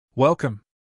Welcome!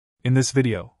 In this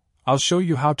video, I'll show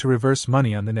you how to reverse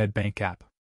money on the Nedbank app.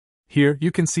 Here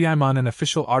you can see I'm on an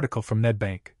official article from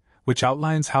Nedbank, which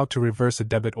outlines how to reverse a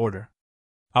debit order.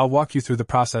 I'll walk you through the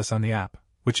process on the app,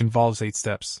 which involves 8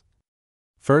 steps.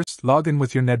 First, log in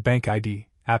with your Nedbank ID,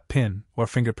 app PIN, or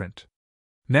fingerprint.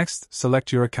 Next,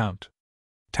 select your account.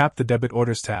 Tap the Debit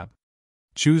Orders tab.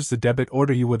 Choose the debit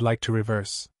order you would like to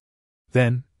reverse.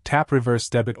 Then, tap Reverse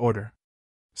Debit Order.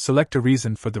 Select a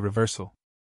reason for the reversal.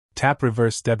 Tap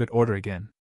Reverse Debit Order again.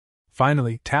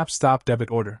 Finally, tap Stop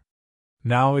Debit Order.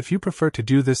 Now, if you prefer to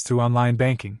do this through online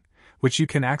banking, which you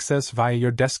can access via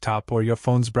your desktop or your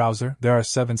phone's browser, there are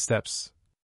 7 steps.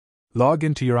 Log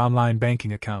into your online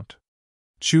banking account.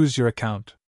 Choose your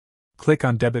account. Click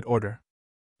on Debit Order.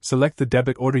 Select the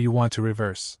debit order you want to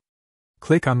reverse.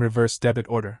 Click on Reverse Debit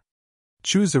Order.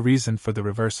 Choose a reason for the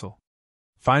reversal.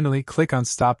 Finally, click on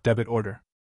Stop Debit Order.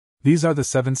 These are the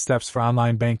 7 steps for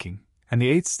online banking, and the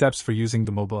 8 steps for using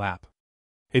the mobile app.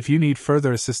 If you need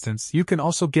further assistance, you can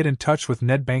also get in touch with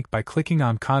Nedbank by clicking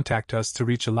on Contact Us to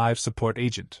reach a live support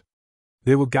agent.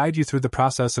 They will guide you through the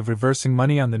process of reversing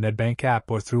money on the Nedbank app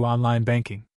or through online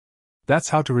banking. That's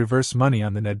how to reverse money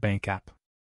on the Nedbank app.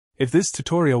 If this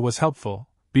tutorial was helpful,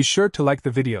 be sure to like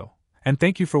the video, and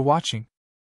thank you for watching.